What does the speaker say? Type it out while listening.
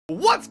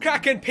What's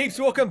cracking, peeps?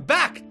 Welcome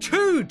back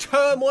to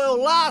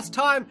Turmoil. Last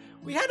time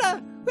we had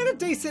a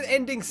decent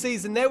ending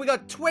season there. We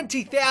got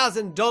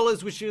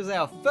 $20,000, which was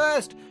our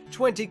first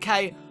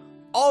 20k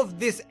of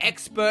this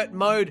expert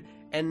mode.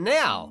 And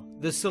now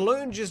the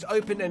saloon just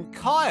opened and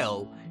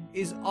Kyle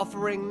is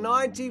offering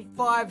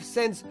 95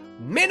 cents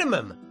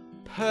minimum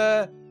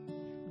per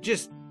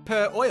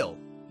oil.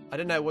 I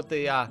don't know what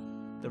the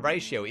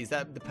ratio is.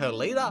 That the per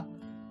liter?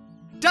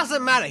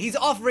 Doesn't matter. He's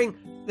offering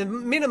the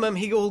minimum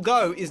he will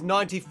go is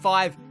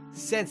 95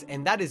 cents,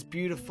 and that is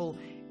beautiful.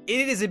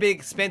 It is a bit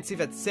expensive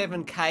at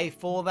 7k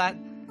for that,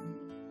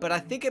 but I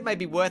think it may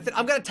be worth it.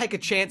 I'm going to take a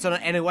chance on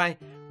it anyway.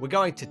 We're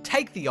going to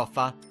take the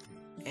offer,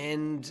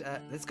 and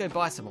let's go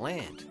buy some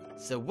land.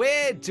 So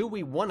where do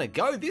we want to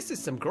go? This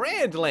is some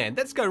grand land.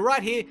 Let's go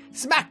right here,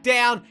 smack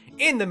down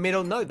in the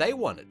middle. No, they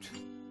want it.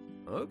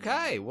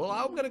 Okay, well,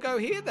 I'm going to go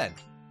here then.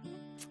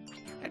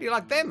 How do you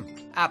like them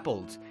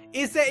apples?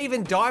 Is there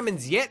even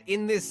diamonds yet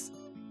in this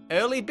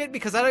early bit?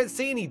 Because I don't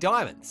see any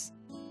diamonds.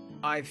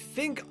 I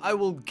think I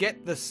will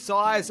get the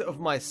size of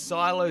my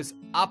silos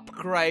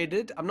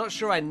upgraded. I'm not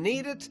sure I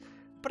need it,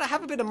 but I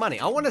have a bit of money.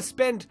 I want to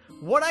spend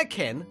what I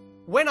can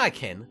when I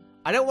can.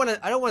 I don't want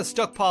to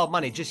stockpile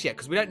money just yet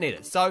because we don't need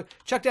it. So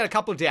chuck down a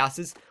couple of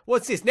douses.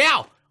 What's this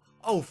now?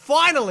 Oh,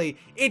 finally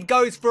it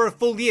goes for a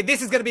full year.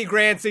 This is going to be a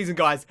grand season,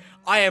 guys.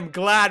 I am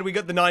glad we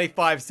got the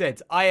 95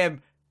 cents. I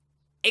am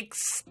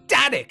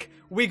ecstatic.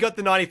 We got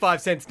the 95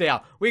 cents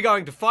now. We're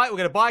going to fight. We're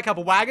going to buy a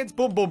couple wagons.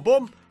 Boom, boom,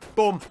 boom,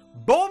 boom,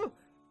 boom.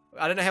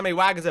 I don't know how many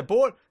wagons I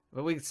bought,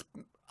 but we...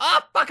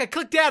 Ah, fuck, I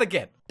clicked out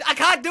again. I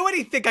can't do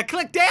anything. I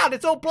clicked out.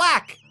 It's all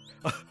black.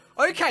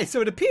 Okay,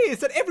 so it appears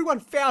that everyone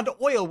found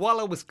oil while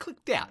I was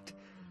clicked out.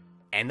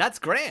 And that's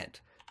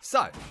grand.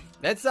 So,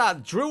 let's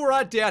drill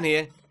right down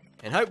here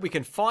and hope we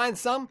can find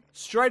some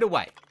straight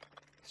away.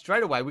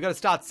 Straight away, we got to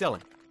start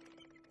selling.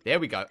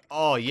 There we go.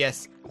 Oh,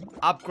 yes.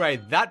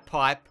 Upgrade that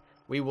pipe.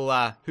 We will,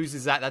 whose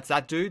is that? That's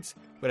that dude's.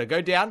 We're gonna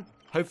go down,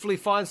 hopefully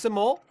find some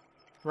more.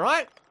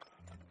 Right?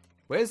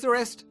 Where's the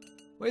rest?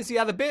 Where's the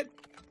other bit?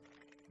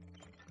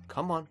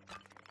 Come on.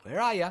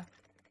 Where are ya?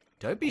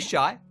 Don't be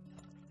shy.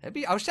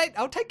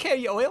 I'll take care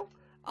of your oil.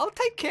 I'll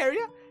take care of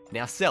you.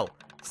 Now sell.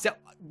 Sell.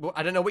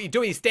 I don't know what you're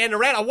doing. You're standing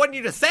around. I want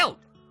you to sell.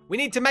 We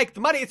need to make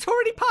the money. It's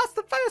already past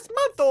the first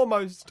month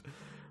almost.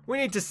 We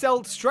need to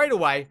sell straight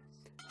away.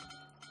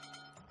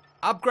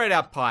 Upgrade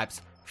our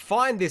pipes.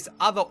 Find this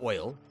other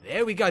oil.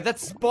 There we go.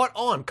 That's spot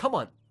on. Come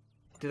on.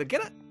 Did I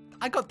get it?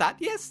 I got that.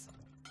 Yes.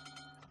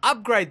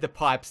 Upgrade the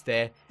pipes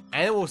there.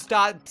 And then we'll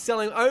start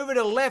selling over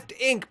to Left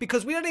Ink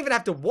because we don't even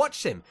have to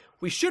watch him.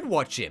 We should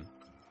watch him.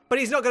 But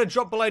he's not going to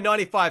drop below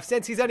 95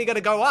 cents. He's only going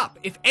to go up,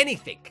 if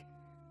anything.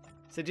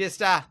 So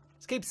just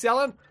keep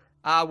selling.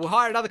 We'll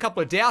hire another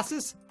couple of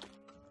dousers.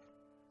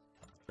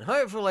 And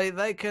hopefully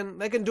they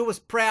can do us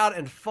proud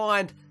and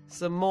find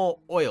some more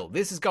oil.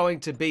 This is going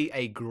to be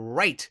a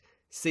great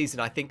season,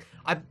 I think.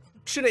 I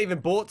shouldn't have even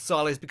bought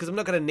silos because I'm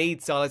not going to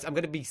need silos. I'm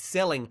going to be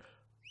selling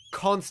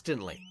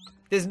constantly.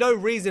 There's no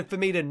reason for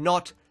me to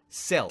not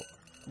sell.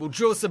 We'll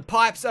drill some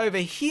pipes over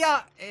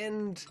here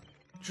and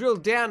drill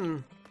down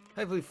and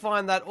hopefully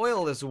find that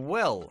oil as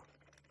well.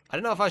 I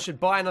don't know if I should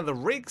buy another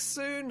rig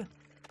soon.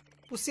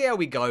 We'll see how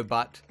we go,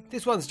 but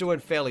this one's doing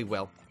fairly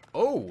well.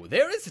 Oh,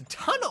 there is a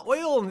ton of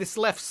oil on this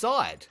left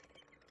side,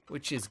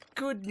 which is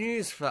good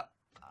news for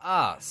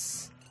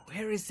us.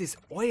 Where is this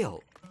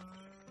oil?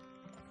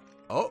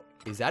 Oh,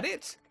 is that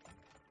it?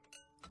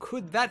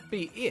 Could that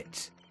be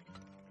it?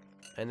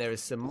 And there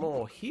is some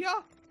more here.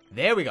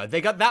 There we go. They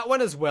got that one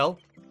as well.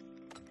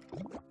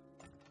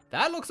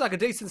 That looks like a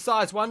decent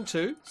sized one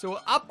too. So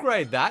we'll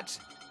upgrade that.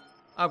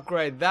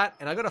 Upgrade that.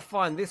 And I got to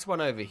find this one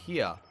over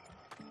here.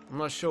 I'm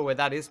not sure where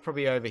that is.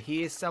 Probably over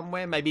here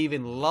somewhere. Maybe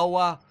even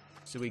lower.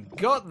 So we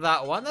got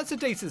that one. That's a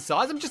decent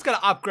size. I'm just going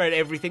to upgrade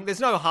everything.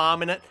 There's no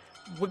harm in it.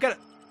 We're going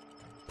to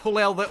pull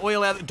all the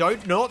oil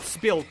out. Not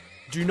spill.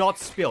 Do not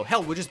spill.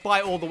 Hell, we'll just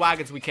buy all the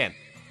wagons we can.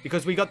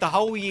 Because we got the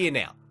whole year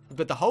now. We've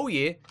got the whole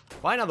year.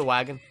 Buy another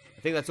wagon.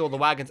 I think that's all the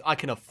wagons I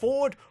can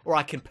afford or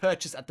I can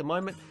purchase at the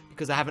moment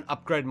because I haven't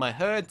upgraded my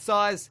herd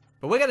size.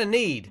 But we're going to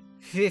need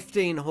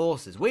 15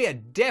 horses. We are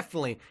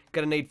definitely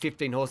going to need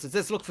 15 horses.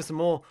 Let's look for some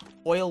more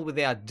oil with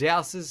our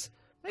dousers.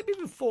 Maybe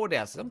even 4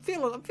 dousers. I'm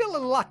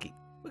feeling lucky.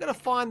 We're going to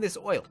find this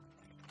oil.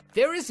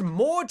 There is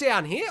more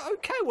down here.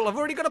 Okay, well, I've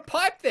already got a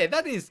pipe there.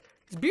 It's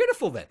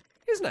beautiful then,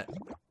 isn't it?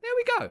 There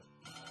we go.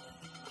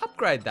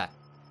 Upgrade that.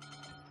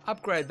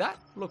 Upgrade that.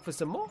 Look for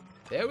some more.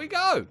 There we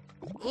go.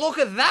 Look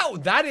at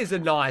that. That is a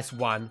nice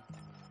one.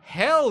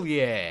 Hell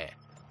yeah.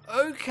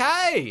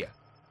 Okay.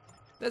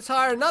 Let's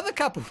hire another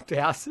couple of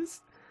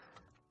dousers.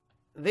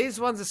 These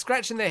ones are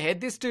scratching their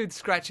head. This dude's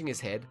scratching his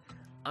head.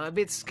 I'm a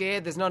bit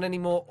scared there's not any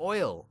more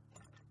oil.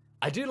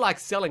 I do like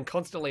selling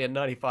constantly at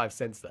 95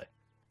 cents though.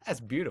 That's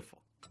beautiful.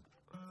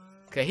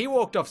 Okay, he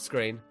walked off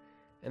screen.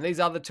 And these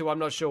other two, I'm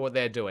not sure what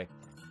they're doing.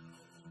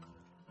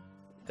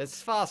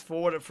 Let's fast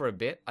forward it for a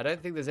bit. I don't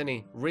think there's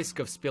any risk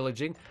of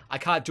spillaging. I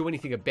can't do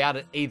anything about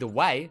it either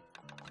way.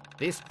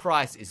 This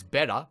price is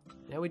better.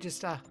 Now we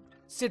just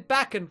sit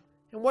back and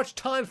watch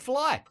time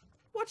fly.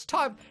 Watch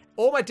time.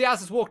 All my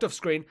dousers walked off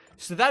screen,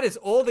 so that is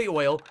all the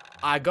oil.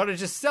 I gotta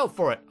just sell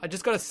for it. I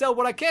just gotta sell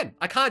what I can.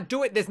 I can't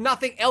do it. There's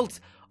nothing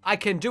else I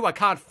can do. I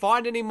can't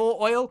find any more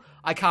oil.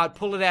 I can't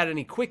pull it out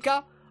any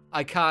quicker.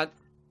 I can't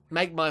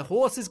make my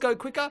horses go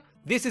quicker.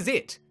 This is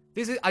it.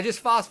 I just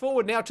fast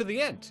forward now to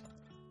the end.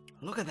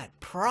 Look at that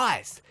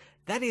price.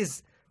 That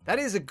is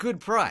a good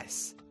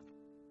price.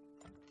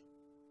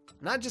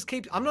 No,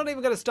 I'm not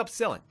even going to stop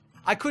selling.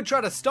 I could try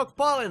to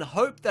stockpile and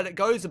hope that it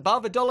goes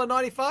above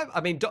 $1.95.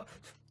 I mean,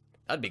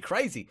 that'd be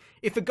crazy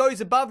if it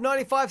goes above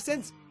 95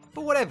 cents,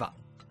 but whatever.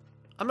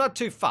 I'm not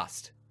too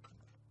fussed.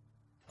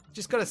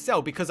 Just got to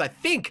sell because I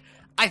think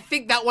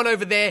that one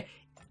over there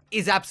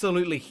is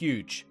absolutely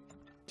huge.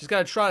 Just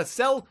going to try to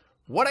sell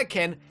what I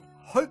can,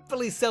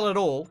 hopefully sell it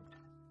all.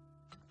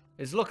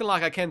 It's looking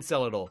like I can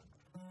sell it all.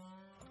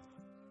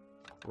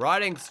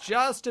 Writing's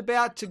just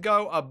about to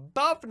go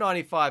above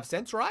 95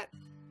 cents, right?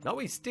 No,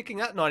 he's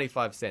sticking at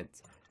 95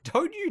 cents.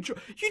 Don't you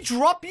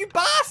drop, you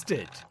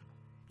bastard!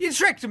 You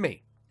tricked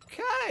me.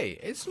 Okay,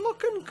 it's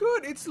looking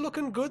good. It's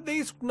looking good.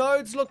 These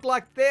nodes look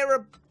like they're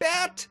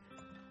about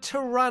to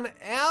run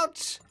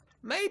out.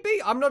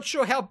 Maybe. I'm not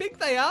sure how big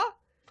they are.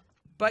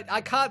 But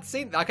I can't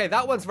see. Okay,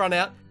 that one's run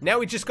out. Now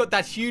we just got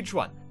that huge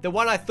one. The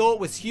one I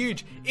thought was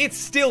huge. It's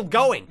still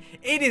going.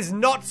 It is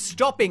not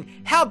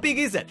stopping. How big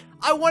is it?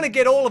 I want to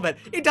get all of it.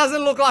 It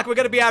doesn't look like we're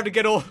going to be able to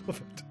get all of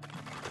it.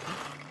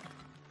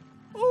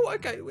 Oh,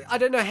 okay. I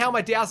don't know how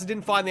my dowser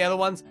didn't find the other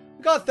ones.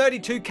 We got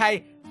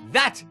 32k.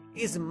 That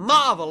is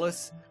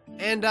marvelous.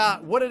 And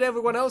what did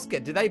everyone else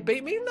get? Did they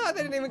beat me? No,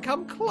 they didn't even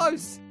come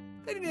close.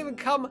 They didn't even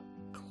come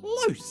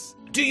close.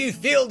 Do you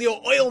feel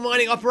your oil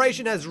mining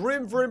operation has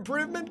room for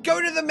improvement? Go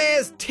to the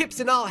mayor's tips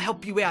and I'll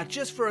help you out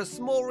just for a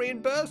small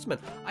reimbursement.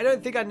 I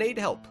don't think I need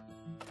help.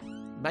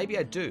 Maybe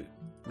I do.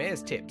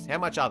 Mayor's tips. How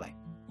much are they?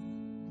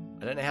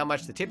 I don't know how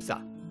much the tips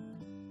are.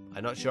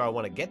 I'm not sure I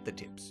want to get the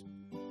tips.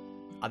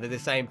 Are they the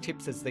same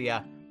tips as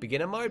the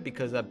beginner mode?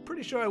 Because I'm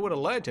pretty sure I would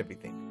have learned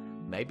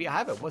everything. Maybe I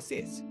haven't. What's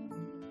this?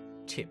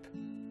 Tip.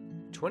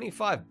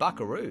 25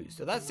 buckaroos.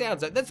 So that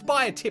sounds like... Let's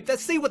buy a tip.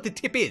 Let's see what the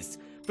tip is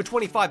for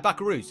 25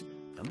 buckaroos.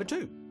 Number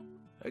 2.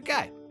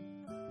 Okay.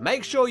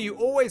 Make sure you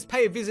always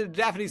pay a visit to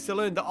Daphne's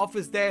Saloon. The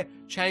offers there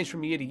change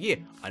from year to year.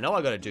 I know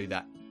I got to do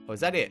that. Oh,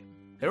 is that it?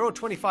 They're all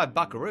 25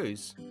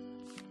 buckaroos.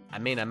 I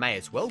mean, I may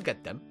as well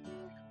get them.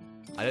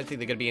 I don't think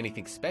they're going to be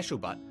anything special,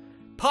 but...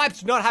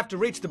 Pipes do not have to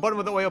reach the bottom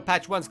of the oil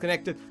patch. Once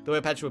connected, the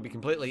oil patch will be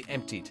completely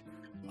emptied.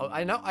 Oh,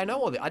 I know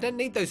all that. I don't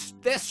need those.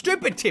 They're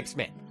stupid tips,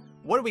 man.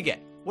 What do we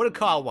get? What did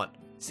Kyle want?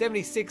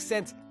 76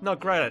 cents. Not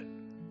great.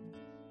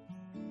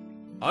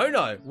 Oh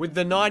no, with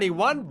the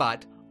 91,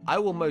 but I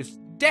will most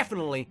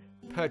definitely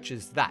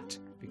purchase that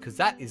because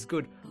that is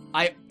good.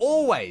 I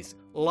always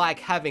like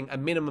having a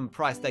minimum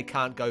price they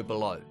can't go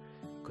below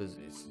because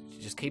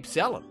you just keep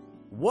selling.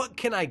 What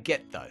can I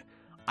get though?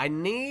 I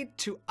need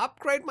to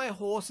upgrade my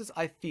horses,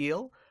 I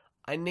feel.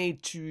 I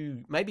need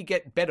to maybe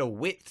get better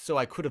width so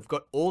I could have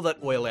got all that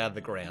oil out of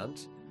the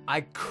ground.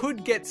 I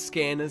could get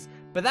scanners,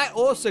 but that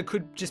also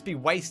could just be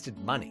wasted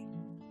money.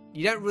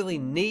 You don't really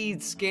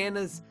need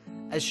scanners,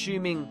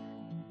 assuming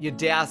your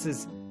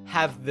dowsers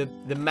have the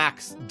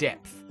max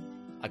depth.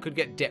 I could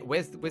get depth.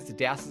 Where's the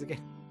dowsers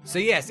again? So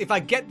yes, if I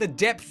get the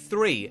depth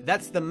 3,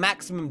 that's the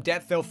maximum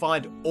depth they'll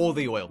find all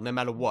the oil, no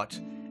matter what.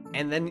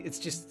 And then it's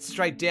just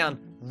straight down,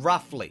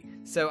 roughly.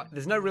 So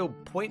there's no real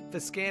point for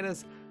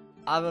scanners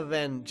other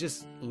than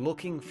just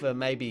looking for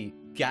maybe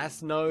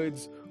gas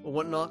nodes or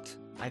whatnot.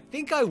 I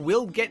think I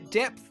will get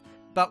depth,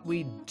 but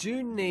we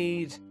do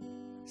need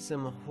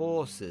some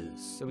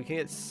horses so we can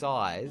get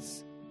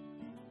size.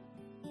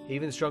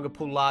 Even stronger,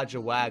 pull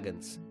larger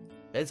wagons.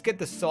 Let's get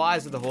the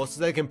size of the horses.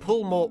 They can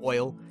pull more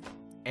oil,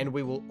 and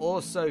we will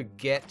also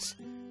get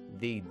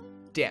the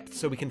depth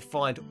so we can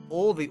find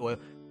all the oil.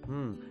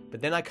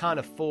 But then I can't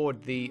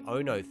afford the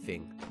Ono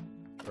thing,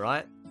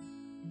 right?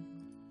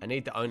 I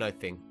need the Ono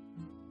thing.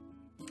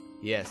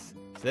 Yes.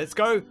 So let's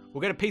go.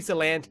 We'll get a piece of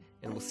land,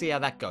 and we'll see how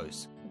that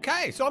goes.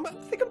 Okay, so I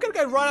think I'm going to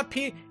go right up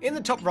here in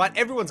the top right.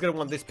 Everyone's going to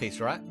want this piece,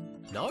 right?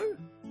 No?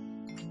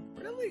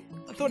 Really?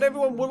 I thought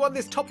everyone would want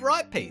this top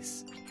right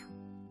piece.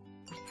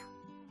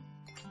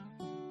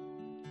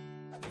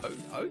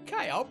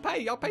 Okay, I'll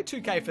pay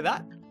 2k for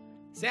that.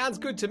 Sounds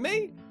good to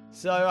me.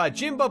 So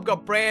Jim Bob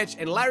got branch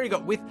and Larry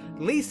got width.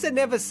 Lisa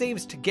never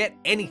seems to get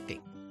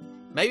anything.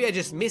 Maybe I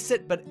just miss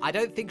it, but I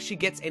don't think she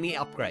gets any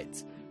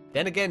upgrades.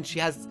 Then again, she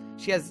has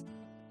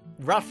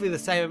roughly the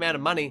same amount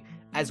of money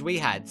as we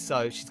had,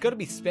 so she's got to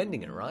be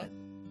spending it, right?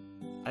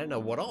 I don't know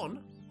what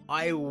on.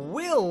 I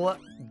will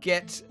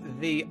get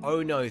the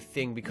Ono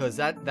thing because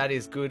that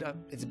is good.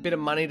 It's a bit of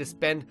money to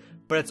spend,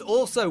 but it's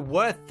also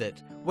worth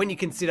it when you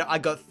consider I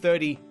got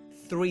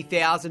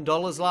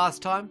 $33,000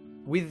 last time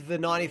with the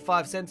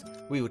 95 cents.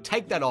 We will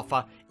take that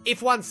offer.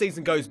 If one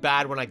season goes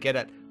bad when I get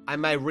it, I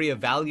may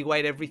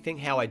reevaluate everything,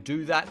 how I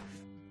do that,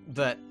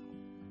 but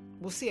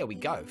we'll see how we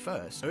go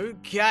first.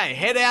 Okay,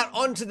 head out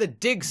onto the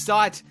dig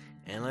site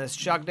and let's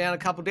chuck down a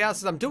couple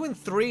dowsers. I'm doing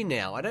 3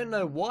 now. I don't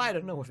know why. I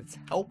don't know if it's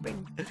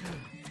helping.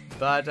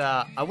 But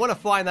I want to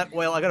find that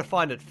oil. I got to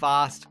find it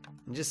fast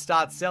and just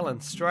start selling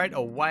straight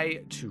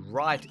away to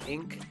Right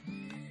Inc.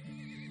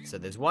 So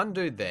there's one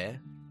dude there.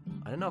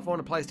 I don't know if I want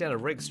to place down a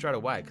rig straight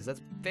away because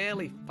that's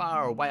fairly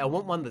far away. I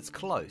want one that's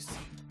close.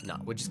 No,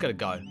 we're just going to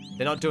go.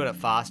 They're not doing it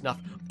fast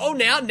enough. Oh,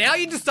 now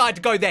you decide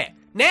to go there.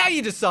 Now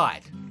you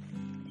decide.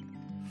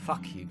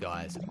 Fuck you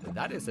guys.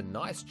 That is a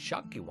nice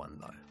chunky one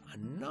though. A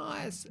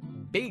nice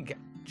big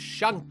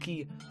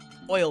chunky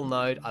oil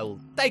node. I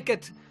will take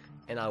it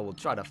and I will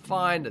try to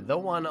find the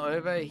one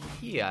over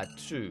here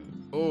too.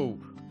 Oh,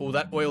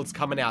 that oil's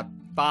coming out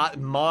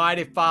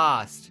mighty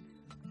fast.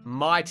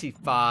 Mighty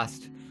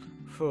fast.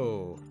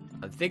 Phew.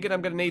 I'm thinking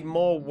I'm going to need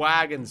more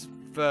wagons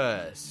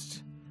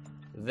first.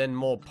 Then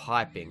more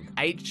piping.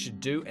 8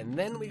 should do, and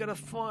then we got to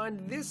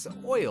find this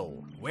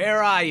oil.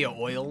 Where are you,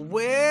 oil?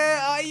 Where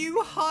are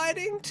you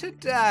hiding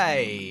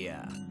today?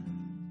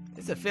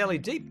 It's a fairly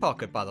deep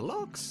pocket by the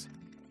looks.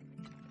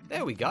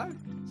 There we go.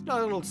 It's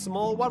not a little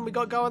small one we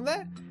got going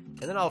there.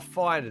 And then I'll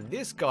find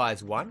this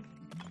guy's one.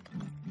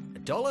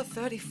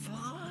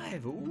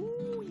 $1.35.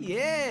 Ooh,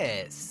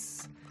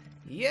 yes.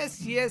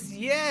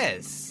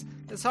 Yes.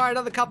 Let's hire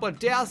another couple of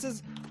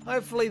dowsers.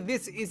 Hopefully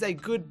this is a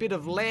good bit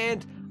of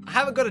land. I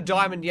haven't got a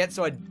diamond yet,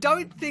 so I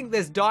don't think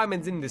there's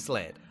diamonds in this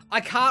land. I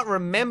can't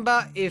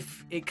remember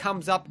if it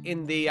comes up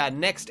in the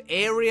next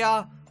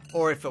area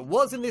or if it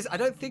was in this. I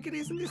don't think it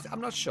is in this.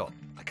 I'm not sure.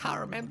 I can't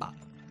remember.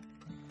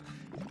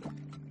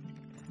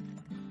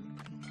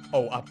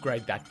 Oh,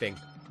 upgrade that thing.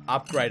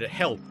 Upgrade it.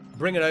 Hell,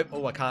 bring it over.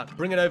 Oh, I can't.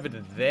 Bring it over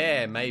to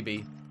there,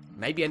 maybe.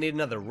 Maybe I need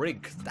another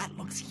rig, because that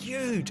looks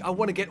huge. I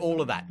want to get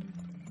all of that.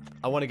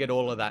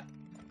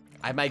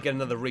 I may get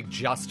another rig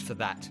just for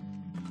that.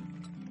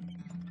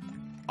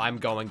 I'm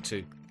going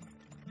to.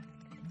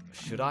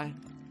 Should I?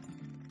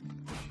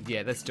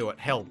 Yeah, let's do it.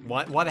 Hell,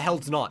 why the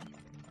hell's not?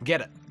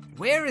 Get it.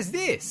 Where is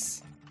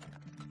this?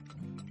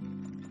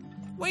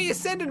 Where are you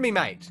sending me,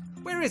 mate?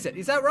 Where is it?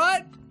 Is that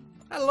right?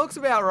 That looks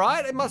about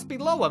right. It must be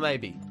lower,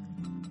 maybe.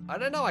 I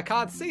don't know. I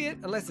can't see it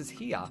unless it's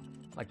here.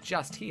 Like,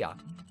 just here.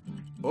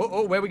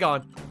 Oh, where are we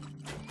going?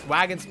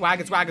 Wagons.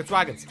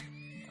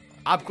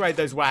 Upgrade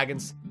those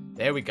wagons.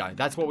 There we go.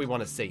 That's what we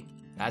want to see.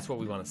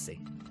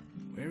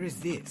 Where is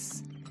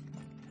this?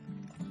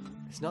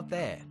 It's not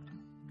there.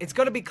 It's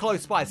got to be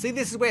close by. See,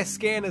 this is where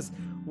scanners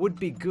would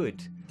be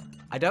good.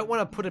 I don't want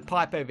to put a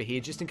pipe over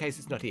here just in case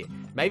it's not here.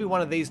 Maybe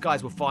one of these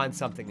guys will find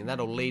something and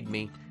that'll lead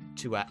me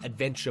to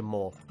adventure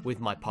more with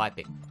my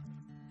piping.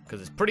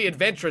 Because it's pretty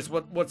adventurous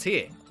what's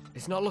here.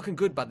 It's not looking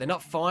good, but they're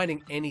not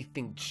finding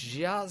anything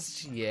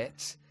just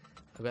yet.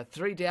 I've got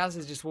 3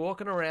 dowsers just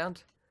walking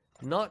around,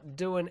 not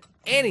doing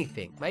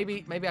anything.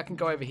 Maybe I can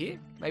go over here.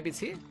 Maybe it's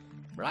here,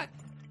 right?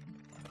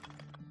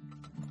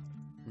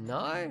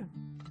 No,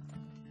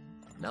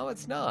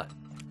 it's not.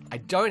 I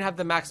don't have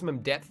the maximum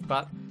depth,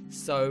 but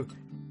so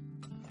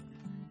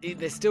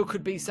there still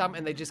could be some,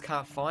 and they just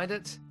can't find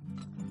it.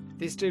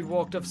 This dude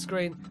walked off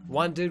screen.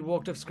 One dude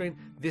walked off screen.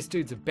 This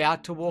dude's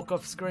about to walk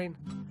off screen.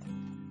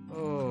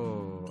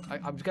 Oh,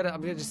 I'm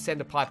gonna just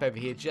send a pipe over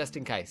here just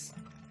in case.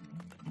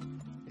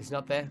 It's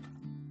not there.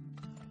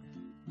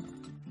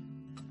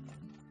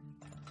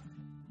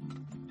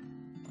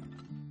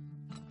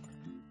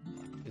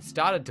 It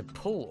started to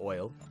pull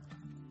oil.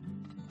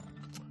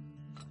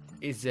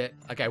 Is it?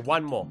 Okay,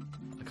 one more.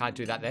 I can't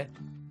do that there.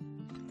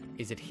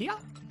 Is it here?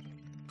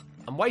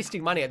 I'm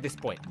wasting money at this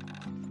point.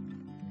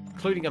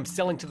 Including I'm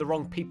selling to the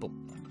wrong people.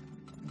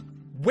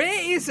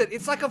 Where is it?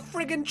 It's like a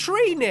friggin'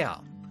 tree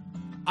now.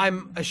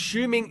 I'm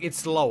assuming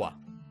it's lower,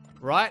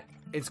 right?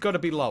 It's got to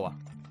be lower.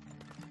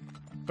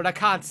 But I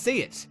can't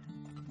see it.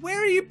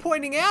 Where are you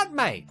pointing out,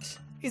 mate?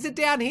 Is it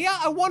down here?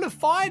 I want to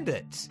find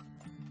it.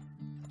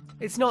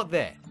 It's not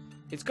there.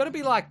 It's got to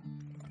be like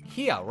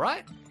here,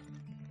 right?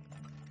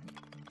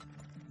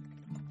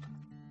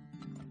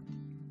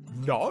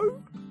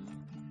 No?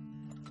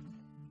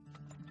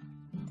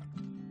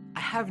 I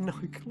have no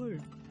clue.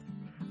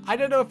 I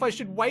don't know if I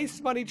should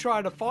waste money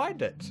trying to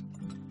find it.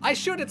 I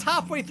should. It's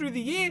halfway through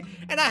the year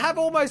and I have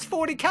almost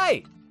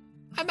 40k.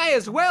 I may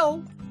as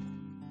well.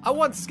 I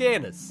want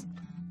scanners.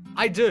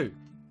 I do.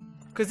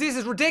 Because this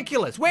is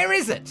ridiculous. Where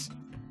is it?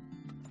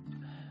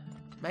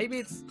 Maybe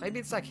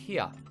it's like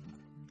here.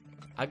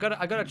 I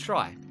gotta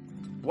try.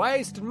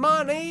 Waste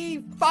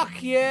money.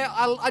 Fuck yeah.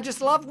 I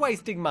just love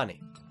wasting money.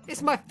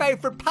 It's my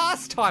favorite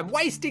pastime,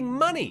 wasting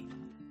money.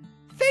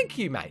 Thank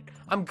you, mate.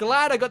 I'm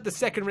glad I got the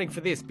second ring for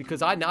this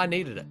because I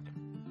needed it.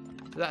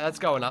 That's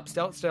going up.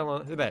 Start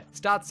selling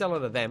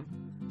to them.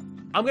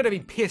 I'm going to be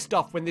pissed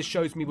off when this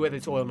shows me where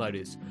this oil node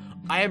is.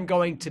 I am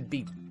going to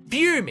be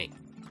fuming.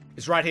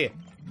 It's right here.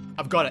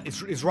 I've got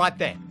it. It's right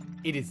there.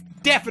 It is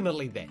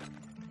definitely there.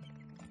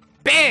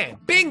 Bam!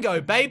 Bingo,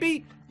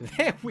 baby!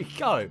 There we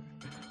go.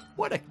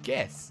 What a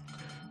guess.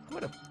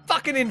 What a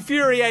fucking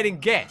infuriating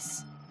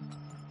guess.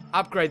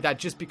 Upgrade that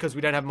just because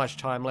we don't have much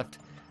time left.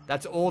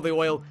 That's all the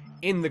oil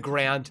in the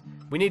ground.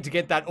 We need to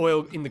get that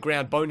oil in the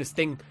ground bonus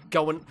thing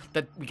going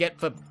that we get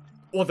for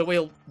all the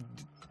oil,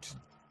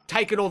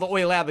 taking all the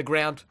oil out of the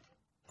ground.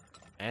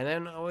 And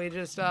then we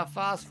just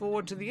fast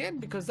forward to the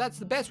end because that's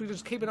the best. We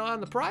just keep an eye on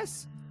the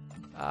price.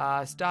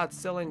 Start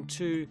selling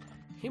to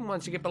him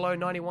once you get below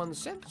 91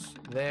 cents.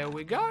 There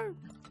we go.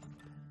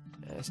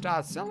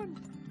 Start selling.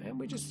 And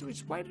we just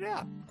wait it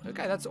out.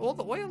 Okay, that's all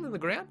the oil in the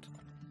ground.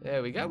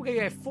 There we go. We're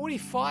going to get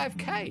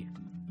 45k.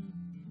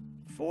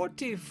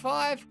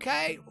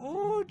 45k.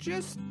 Oh,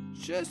 just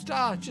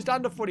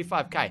under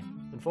 45k,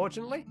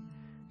 unfortunately.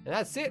 And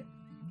that's it.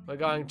 We're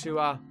going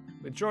to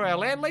withdraw our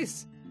land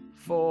lease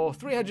for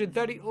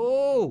 330.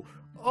 Oh,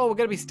 we're going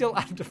to be still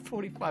under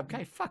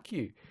 45k. Fuck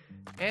you.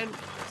 And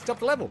stop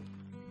the level.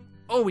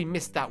 Oh, we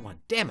missed that one.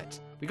 Damn it.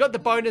 We got the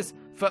bonus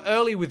for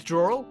early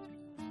withdrawal.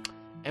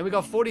 And we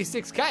got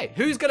 46k.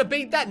 Who's going to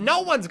beat that?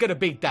 No one's going to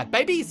beat that,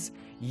 babies.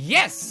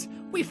 Yes,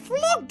 we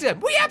flogged him.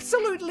 We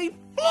absolutely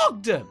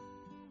flogged him.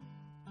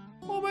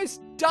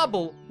 Almost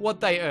double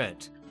what they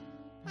earned.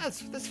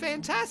 That's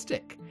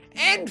fantastic.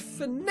 And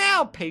for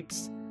now,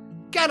 peeps,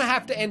 gonna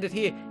have to end it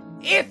here.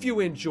 If you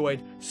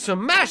enjoyed,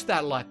 smash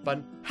that like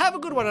button. Have a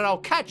good one, and I'll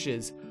catch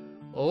yous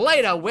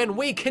later when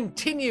we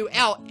continue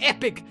our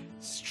epic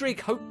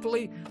streak.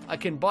 Hopefully, I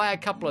can buy a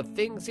couple of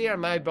things here. I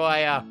may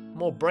buy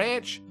more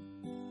branch.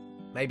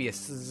 Maybe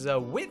a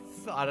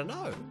width, I don't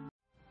know.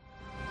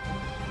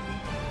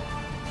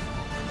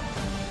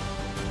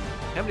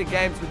 How many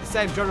games with the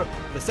same genre,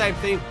 the same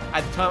theme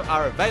at the time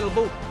are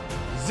available?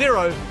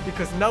 0,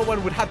 because no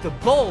one would have the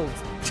balls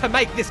to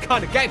make this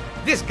kind of game.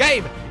 This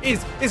game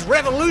is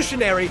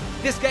revolutionary.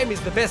 This game is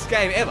the best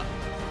game ever.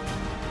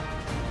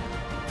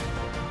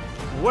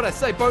 What I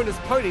say, Bonus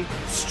Pony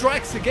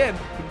strikes again.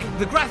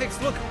 The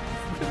graphics look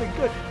really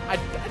good. I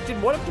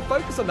didn't want him to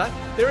focus on that.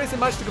 There isn't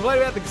much to complain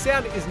about. The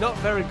sound is not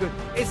very good.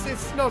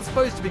 It's not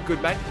supposed to be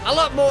good, mate. A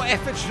lot more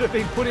effort should have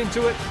been put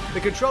into it. The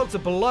controls are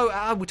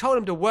below. We told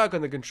him to work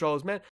on the controls, man.